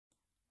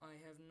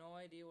have no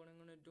idea what I'm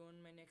going to do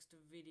in my next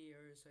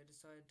video, so I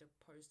decided to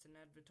post an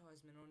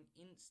advertisement on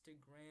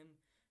Instagram.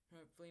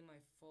 Hopefully my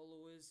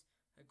followers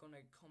are going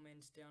to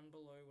comment down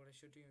below what I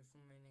should do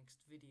for my next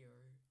video.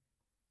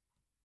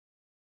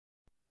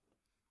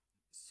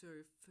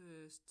 So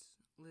first,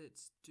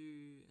 let's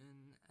do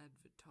an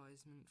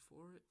advertisement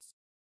for it.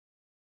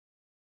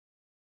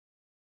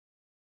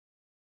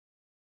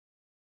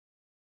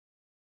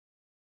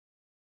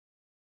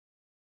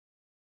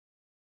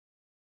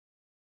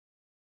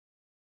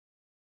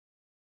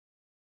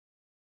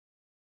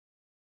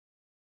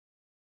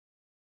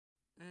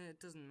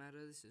 It doesn't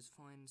matter, this is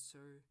fine, so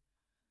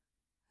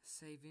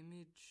save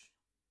image.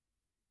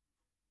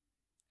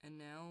 And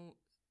now,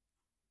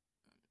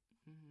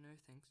 no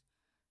thanks.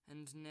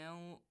 And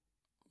now,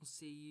 I'll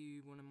see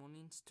you when I'm on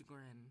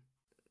Instagram.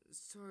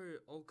 So,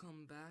 I'll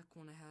come back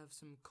when I have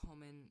some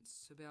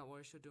comments about what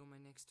I should do in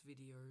my next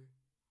video.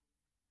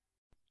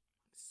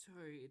 So,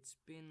 it's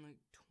been like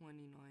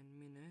 29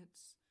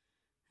 minutes,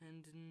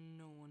 and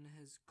no one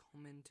has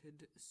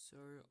commented,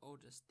 so I'll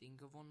just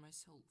think of one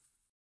myself.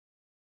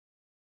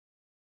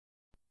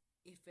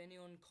 If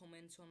anyone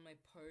comments on my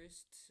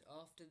post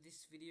after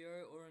this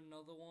video or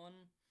another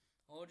one,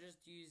 I'll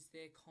just use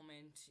their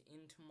comment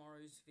in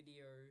tomorrow's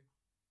video.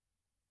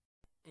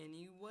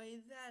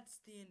 Anyway,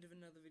 that's the end of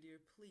another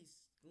video. Please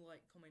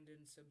like, comment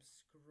and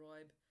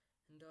subscribe,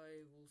 and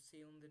I will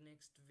see you on the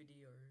next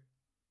video.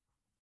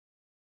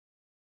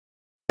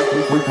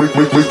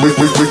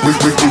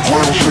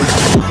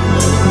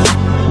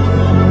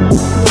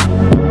 Wait.